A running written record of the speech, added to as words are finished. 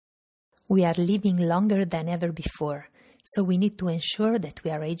We are living longer than ever before, so we need to ensure that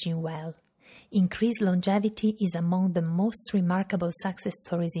we are aging well. Increased longevity is among the most remarkable success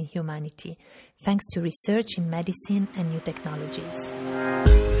stories in humanity, thanks to research in medicine and new technologies.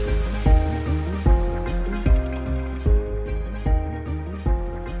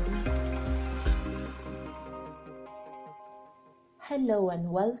 Hello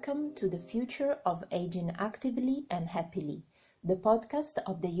and welcome to the Future of Aging Actively and Happily, the podcast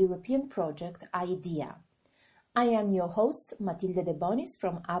of the European project IDEA. I am your host, Matilde De Bonis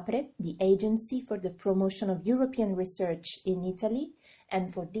from APRE, the Agency for the Promotion of European Research in Italy,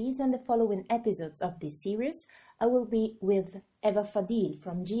 and for these and the following episodes of this series, I will be with Eva Fadil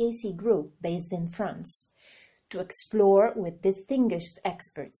from GAC Group based in France, to explore with distinguished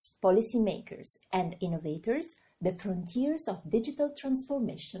experts, policymakers and innovators the frontiers of digital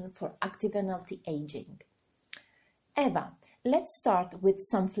transformation for active and healthy aging. Eva, let's start with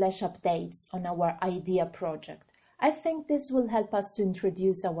some flash updates on our IDEA project. I think this will help us to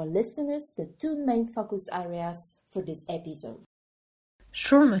introduce our listeners the two main focus areas for this episode.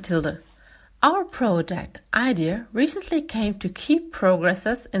 Sure, Matilde. Our project, IDEA, recently came to key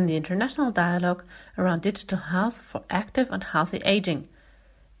progresses in the international dialogue around digital health for active and healthy aging.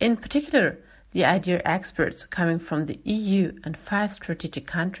 In particular, the IDEA experts coming from the EU and 5 strategic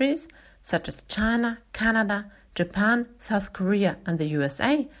countries, such as China, Canada, Japan, South Korea and the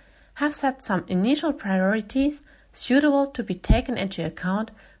USA, have set some initial priorities suitable to be taken into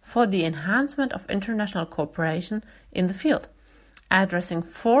account for the enhancement of international cooperation in the field, addressing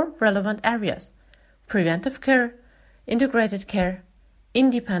 4 relevant areas: preventive care, integrated care,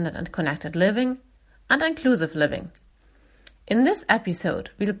 independent and connected living, and inclusive living. In this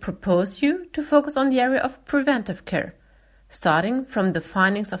episode, we'll propose you to focus on the area of preventive care, starting from the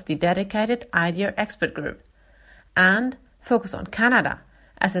findings of the dedicated IDEA expert group, and focus on Canada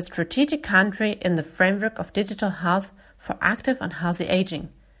as a strategic country in the framework of digital health for active and healthy aging,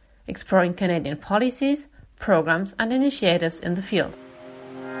 exploring Canadian policies, programs and initiatives in the field.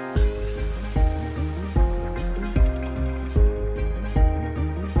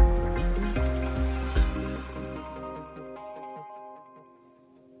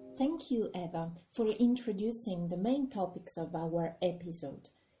 Thank you, Eva, for introducing the main topics of our episode.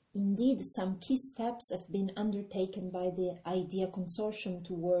 Indeed, some key steps have been undertaken by the IDEA Consortium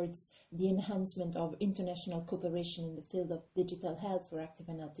towards the enhancement of international cooperation in the field of digital health for active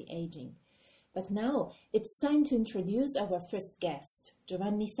and healthy aging. But now it's time to introduce our first guest,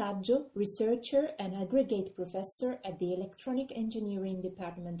 Giovanni Saggio, researcher and aggregate professor at the Electronic Engineering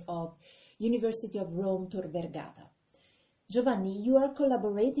Department of University of Rome Tor Vergata. Giovanni, you are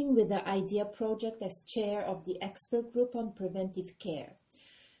collaborating with the IDEA project as chair of the expert group on preventive care.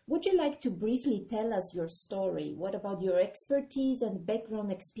 Would you like to briefly tell us your story? What about your expertise and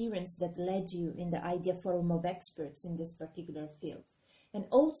background experience that led you in the IDEA Forum of Experts in this particular field? And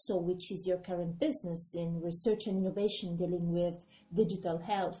also, which is your current business in research and innovation dealing with digital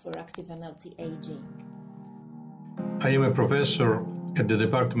health for active and healthy aging? I am a professor at the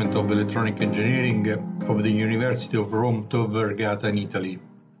Department of Electronic Engineering of the University of Rome Tor Vergata in Italy.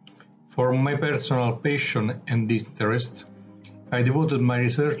 For my personal passion and interest, I devoted my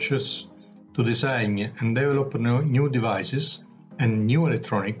researches to design and develop new devices and new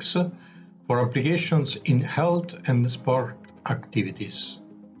electronics for applications in health and sport activities.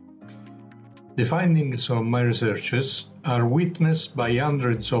 The findings of my researches are witnessed by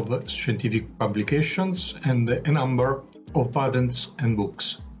hundreds of scientific publications and a number of patents and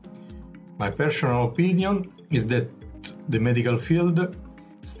books. My personal opinion is that the medical field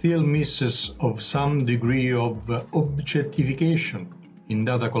still misses of some degree of objectification in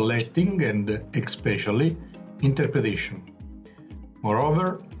data collecting and especially interpretation.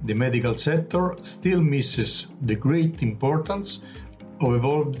 Moreover, the medical sector still misses the great importance of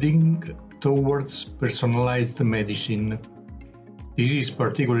evolving towards personalized medicine. This is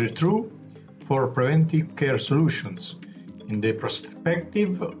particularly true for preventive care solutions in the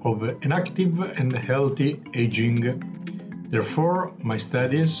perspective of an active and healthy aging. Therefore, my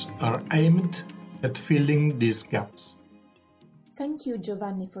studies are aimed at filling these gaps. Thank you,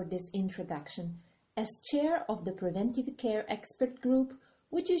 Giovanni, for this introduction. As chair of the Preventive Care Expert Group,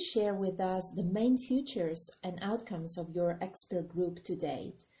 would you share with us the main features and outcomes of your expert group to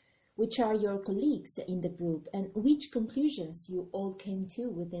date? Which are your colleagues in the group and which conclusions you all came to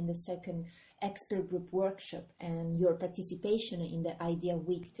within the second expert group workshop and your participation in the IDEA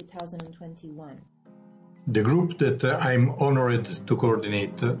Week 2021? The group that I'm honored to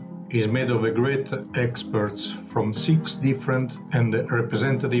coordinate is made of great experts from 6 different and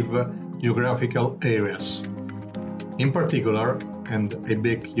representative geographical areas. In particular, and I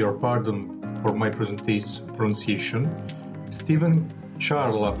beg your pardon for my pronunciation, Stephen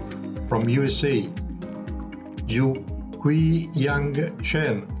Charlap from USA, Ju Kui Yang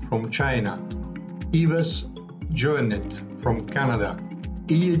Chen from China, Yves Joannet from Canada,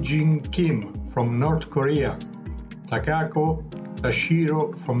 Jing Kim from North Korea, Takako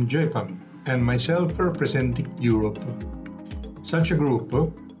Tashiro from Japan, and myself representing Europe. Such a group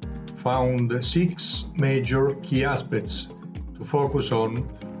found 6 major key aspects to focus on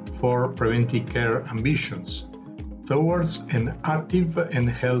for preventive care ambitions towards an active and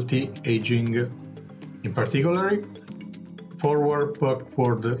healthy aging. In particular,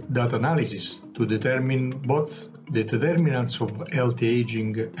 forward-backward data analysis to determine both the determinants of healthy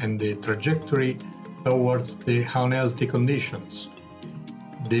aging and the trajectory towards the unhealthy conditions,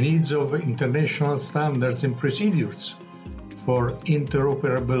 the needs of international standards and procedures for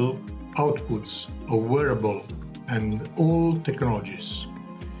interoperable outputs of wearable and all technologies,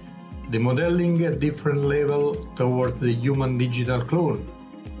 the modeling at different level towards the human digital clone,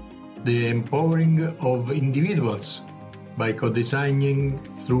 the empowering of individuals by co-designing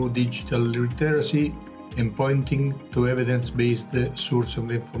through digital literacy and pointing to evidence-based source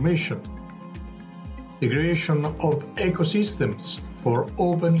of information, the creation of ecosystems for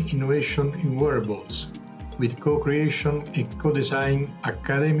open innovation in wearables, with co-creation and co-design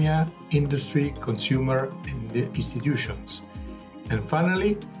academia, industry, consumer, and institutions. And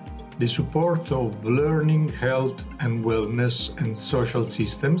finally, the support of learning, health and wellness and social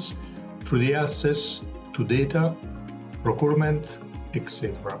systems through the access to data, procurement,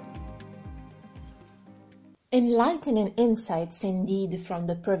 etc. Enlightening insights indeed from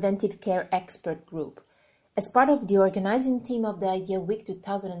the Preventive Care Expert Group. As part of the organizing team of the Idea Week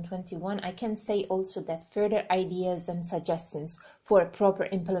 2021, I can say also that further ideas and suggestions for a proper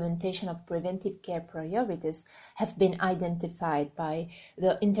implementation of preventive care priorities have been identified by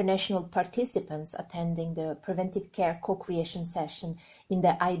the international participants attending the Preventive Care Co-Creation session in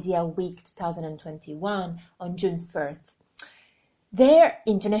the Idea Week 2021 on June 1st. There,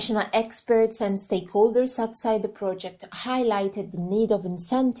 international experts and stakeholders outside the project highlighted the need of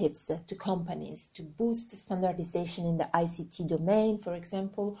incentives to companies to boost standardization in the ICT domain, for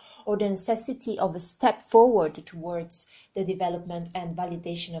example, or the necessity of a step forward towards the development and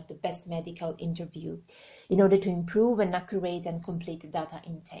validation of the best medical interview in order to improve an accurate and complete data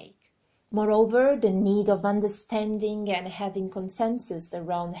intake. Moreover, the need of understanding and having consensus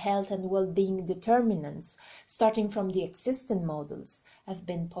around health and well-being determinants, starting from the existing models, have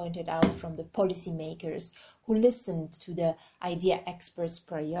been pointed out from the policymakers who listened to the IDEA experts'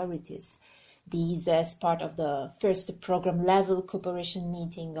 priorities. These as part of the first program-level cooperation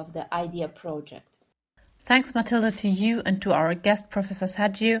meeting of the IDEA project. Thanks, Matilda, to you and to our guest, Professor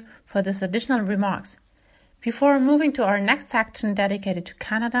Sergio, for this additional remarks. Before moving to our next section dedicated to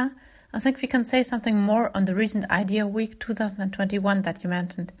Canada, I think we can say something more on the recent Idea Week 2021 that you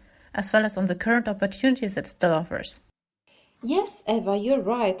mentioned, as well as on the current opportunities it still offers. Yes, Eva, you're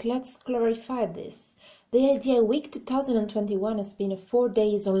right. Let's clarify this. The Idea Week 2021 has been a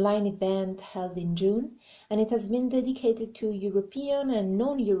 4-day online event held in June, and it has been dedicated to European and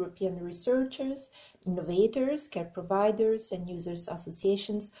non-European researchers, innovators, care providers, and users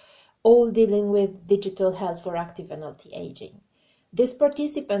associations, all dealing with digital health for active and healthy aging. These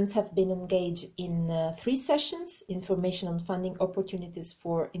participants have been engaged in 3 sessions: information on funding opportunities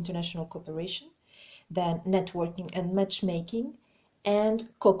for international cooperation, then networking and matchmaking, and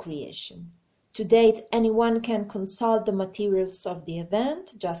co-creation. To date, anyone can consult the materials of the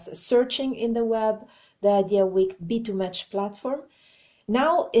event, just searching in the web the Idea Week B2Match platform.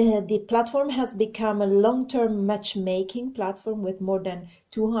 Now, the platform has become a long-term matchmaking platform with more than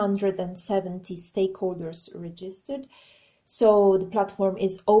 270 stakeholders registered. So the platform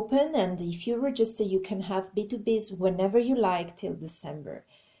is open, and if you register, you can have B2Bs whenever you like till December.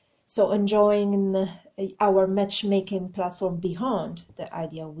 So enjoying our matchmaking platform beyond the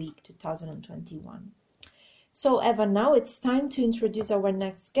Idea Week 2021. So Eva, now it's time to introduce our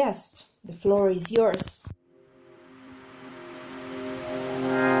next guest. The floor is yours.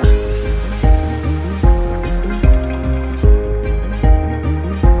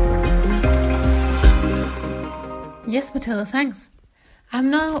 Yes, Matilda, thanks. I'm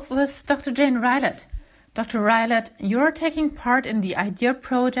now with Dr. Jane Rylett. Dr. Rylett, you're taking part in the IDEA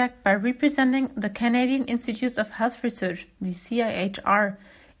project by representing the Canadian Institutes of Health Research, the CIHR,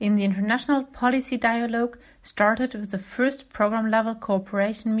 in the International Policy Dialogue started with the first program-level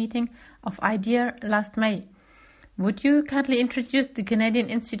cooperation meeting of IDEA last May. Would you kindly introduce the Canadian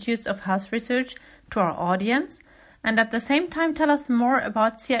Institutes of Health Research to our audience, and at the same time tell us more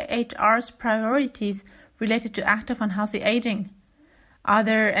about CIHR's priorities related to active and healthy aging? Are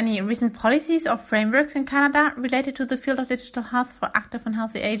there any recent policies or frameworks in Canada related to the field of digital health for active and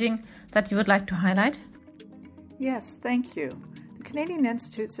healthy aging that you would like to highlight? Yes, thank you. The Canadian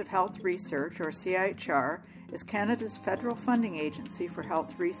Institutes of Health Research, or CIHR, is Canada's federal funding agency for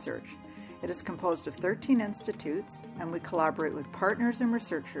health research. It is composed of 13 institutes, and we collaborate with partners and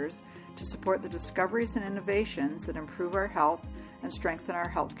researchers to support the discoveries and innovations that improve our health and strengthen our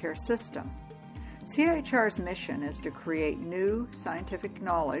healthcare system. CIHR's mission is to create new scientific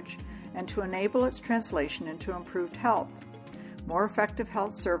knowledge and to enable its translation into improved health, more effective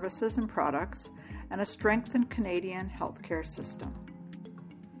health services and products, and a strengthened Canadian healthcare system.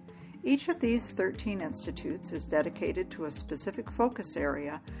 Each of these 13 institutes is dedicated to a specific focus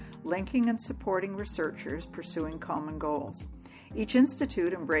area, linking and supporting researchers pursuing common goals. Each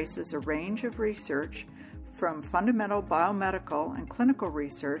institute embraces a range of research from fundamental biomedical and clinical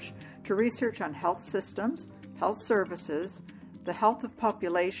research to research on health systems, health services, the health of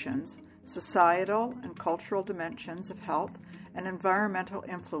populations, societal and cultural dimensions of health, and environmental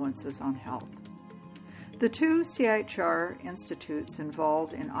influences on health. The two CIHR institutes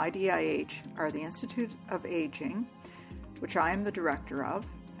involved in IDIH are the Institute of Aging, which I am the director of,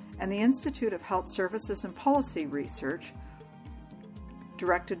 and the Institute of Health Services and Policy Research,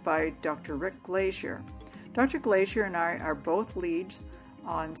 directed by Dr. Rick Glazier. Dr. Glazier and I are both leads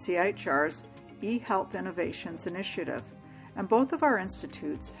on CIHR's eHealth Innovations Initiative, and both of our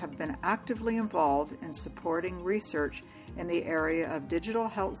institutes have been actively involved in supporting research in the area of digital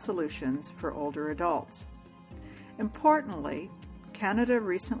health solutions for older adults. Importantly, Canada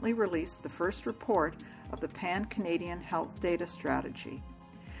recently released the first report of the Pan-Canadian Health Data Strategy.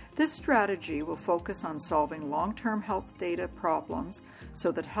 This strategy will focus on solving long-term health data problems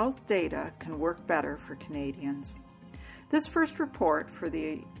so that health data can work better for Canadians. This first report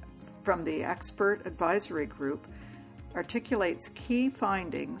from the Expert Advisory Group articulates key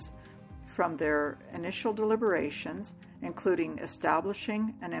findings from their initial deliberations, including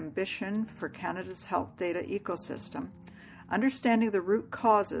establishing an ambition for Canada's health data ecosystem, understanding the root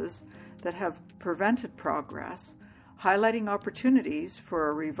causes that have prevented progress, highlighting opportunities for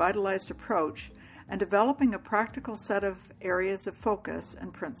a revitalized approach, and developing a practical set of areas of focus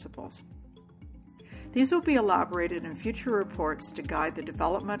and principles. These will be elaborated in future reports to guide the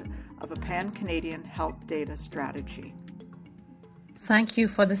development of a Pan-Canadian health data strategy. Thank you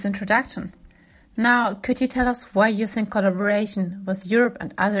for this introduction. Now, could you tell us why you think collaboration with Europe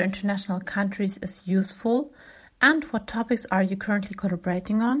and other international countries is useful, and what topics are you currently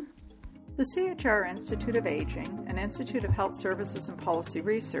collaborating on? The CIHR Institute of Aging and Institute of Health Services and Policy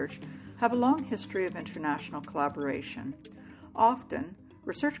Research have a long history of international collaboration. Often,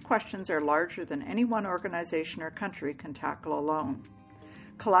 research questions are larger than any one organization or country can tackle alone.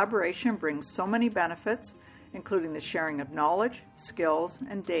 Collaboration brings so many benefits, including the sharing of knowledge, skills,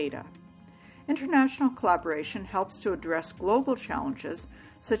 and data. International collaboration helps to address global challenges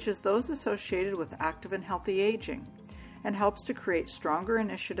such as those associated with active and healthy aging, and helps to create stronger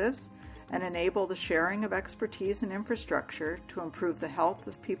initiatives and enable the sharing of expertise and infrastructure to improve the health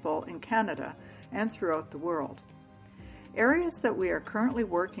of people in Canada and throughout the world. Areas that we are currently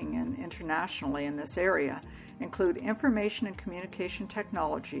working in internationally in this area include information and communication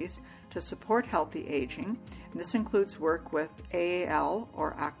technologies to support healthy aging, and this includes work with AAL,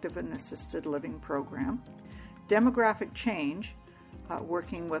 or Active and Assisted Living Program, demographic change,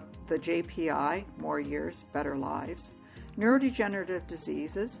 working with the JPI, More Years, Better Lives, neurodegenerative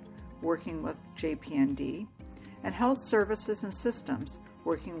diseases, working with JPND, and health services and systems,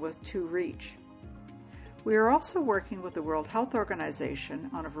 working with 2REACH. We are also working with the World Health Organization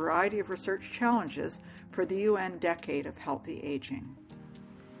on a variety of research challenges for the UN Decade of Healthy Aging.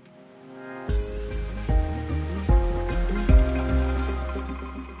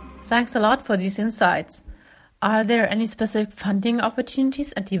 Thanks a lot for these insights. Are there any specific funding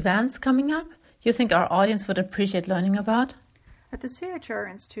opportunities and events coming up you think our audience would appreciate learning about? At the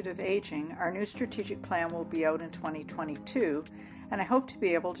CIHR Institute of Aging, our new strategic plan will be out in 2022, and I hope to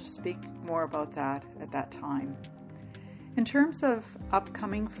be able to speak more about that at that time. In terms of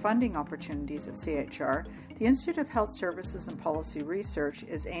upcoming funding opportunities at CIHR, the Institute of Health Services and Policy Research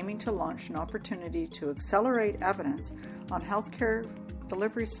is aiming to launch an opportunity to accelerate evidence on healthcare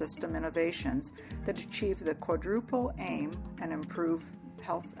delivery system innovations that achieve the quadruple aim and improve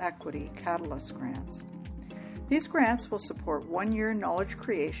health equity catalyst grants. These grants will support one-year knowledge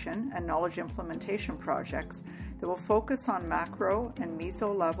creation and knowledge implementation projects that will focus on macro and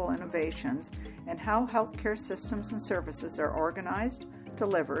meso-level innovations in how healthcare systems and services are organized,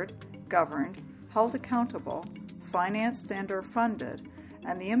 delivered, governed, held accountable, financed and/or funded,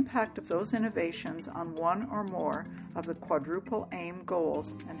 and the impact of those innovations on one or more of the quadruple aim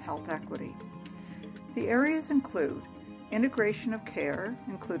goals and health equity. The areas include integration of care,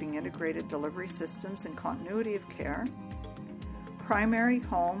 including integrated delivery systems and continuity of care, primary,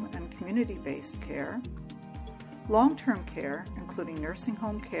 home, and community-based care, long-term care, including nursing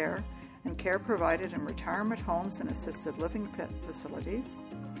home care and care provided in retirement homes and assisted living facilities,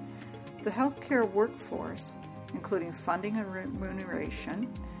 the healthcare workforce, including funding and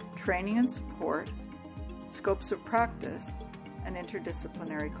remuneration, training and support, scopes of practice, and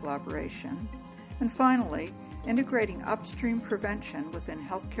interdisciplinary collaboration, and finally, integrating upstream prevention within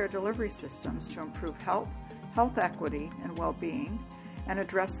healthcare delivery systems to improve health equity and well-being, and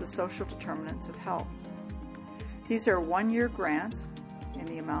address the social determinants of health. These are one-year grants in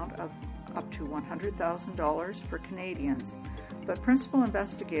the amount of up to $100,000 for Canadians, but principal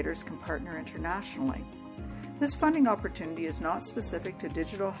investigators can partner internationally. This funding opportunity is not specific to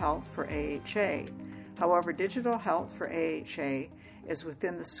digital health for AHA. However, digital health for AHA is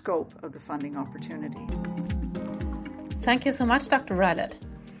within the scope of the funding opportunity. Thank you so much, Dr. Rylett.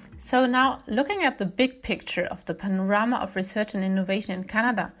 So now, looking at the big picture of the panorama of research and innovation in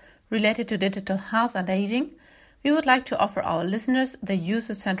Canada related to digital health and aging, we would like to offer our listeners the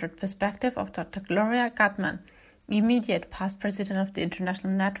user-centered perspective of Dr. Gloria Gutman, immediate past president of the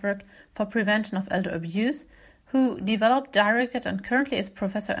International Network for Prevention of Elder Abuse, who developed, directed, and currently is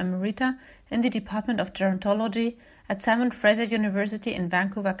Professor Emerita in the Department of Gerontology at Simon Fraser University in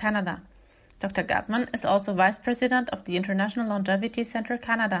Vancouver, Canada. Dr. Gutman is also Vice President of the International Longevity Centre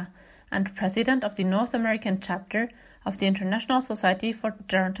Canada and President of the North American chapter of the International Society for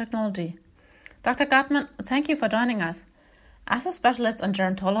Gerontology. Dr. Gutman, thank you for joining us. As a specialist on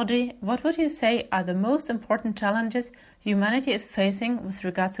gerontology, what would you say are the most important challenges humanity is facing with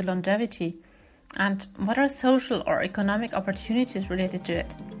regards to longevity? And what are social or economic opportunities related to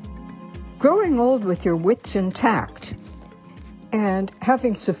it? Growing old with your wits intact and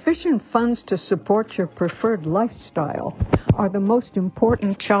having sufficient funds to support your preferred lifestyle are the most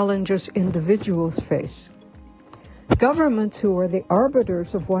important challenges individuals face. Governments, who are the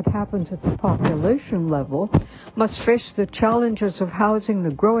arbiters of what happens at the population level, must face the challenges of housing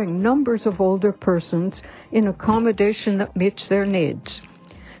the growing numbers of older persons in accommodation that meets their needs.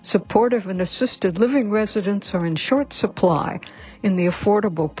 Supportive and assisted living residents are in short supply in the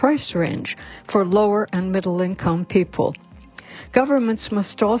affordable price range for lower and middle income people. Governments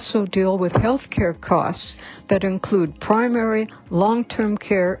must also deal with healthcare costs that include primary, long-term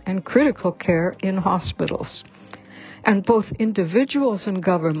care, and critical care in hospitals. And both individuals and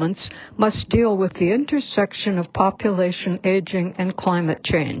governments must deal with the intersection of population aging and climate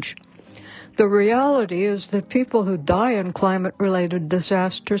change. The reality is that people who die in climate-related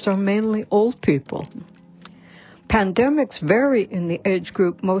disasters are mainly old people. Pandemics vary in the age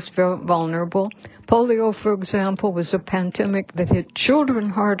group most vulnerable. Polio, for example, was a pandemic that hit children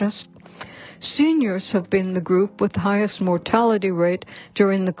hardest. Seniors have been the group with the highest mortality rate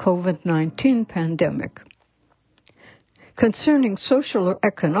during the COVID-19 pandemic. Concerning social or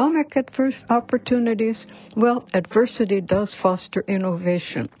economic opportunities, well, adversity does foster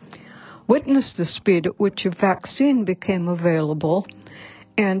innovation. Witness the speed at which a vaccine became available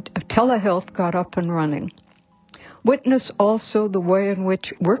and telehealth got up and running. Witness also the way in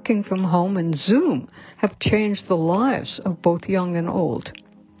which working from home and Zoom have changed the lives of both young and old.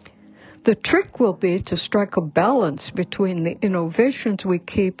 The trick will be to strike a balance between the innovations we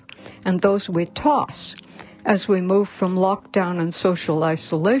keep and those we toss as we move from lockdown and social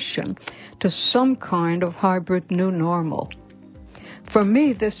isolation to some kind of hybrid new normal. For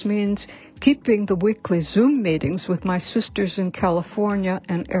me, this means keeping the weekly Zoom meetings with my sisters in California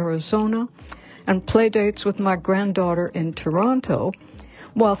and Arizona and playdates with my granddaughter in Toronto,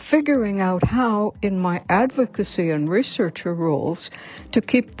 while figuring out how, in my advocacy and researcher roles, to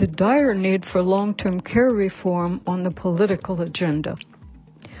keep the dire need for long-term care reform on the political agenda.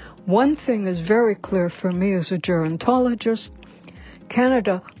 One thing is very clear for me as a gerontologist: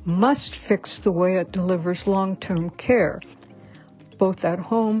 Canada must fix the way it delivers long-term care, both at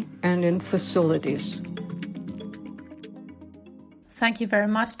home and in facilities. Thank you very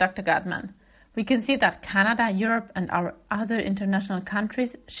much, Dr. Gutman. We can see that Canada, Europe, and our other international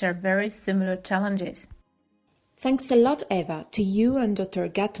countries share very similar challenges. Thanks a lot, Eva, to you and Dr.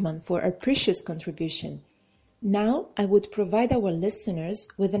 Gutman for a precious contribution. Now, I would provide our listeners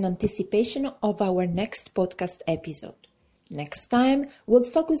with an anticipation of our next podcast episode. Next time, we'll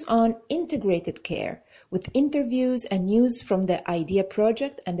focus on integrated care, with interviews and news from the IDEA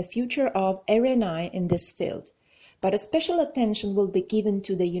project and the future of R&I in this field. But a special attention will be given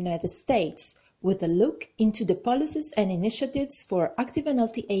to the United States, with a look into the policies and initiatives for active and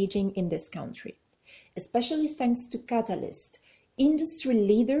healthy aging in this country, especially thanks to Catalyst, industry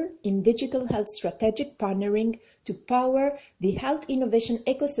leader in digital health strategic partnering to power the health innovation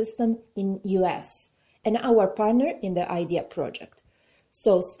ecosystem in US, and our partner in the IDEA project.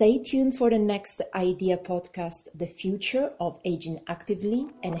 So stay tuned for the next IDEA podcast, The Future of Aging Actively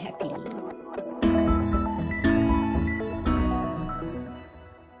and Happily.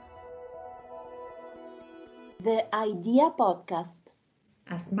 The IDEA podcast.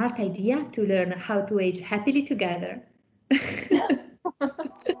 A smart idea to learn how to age happily together.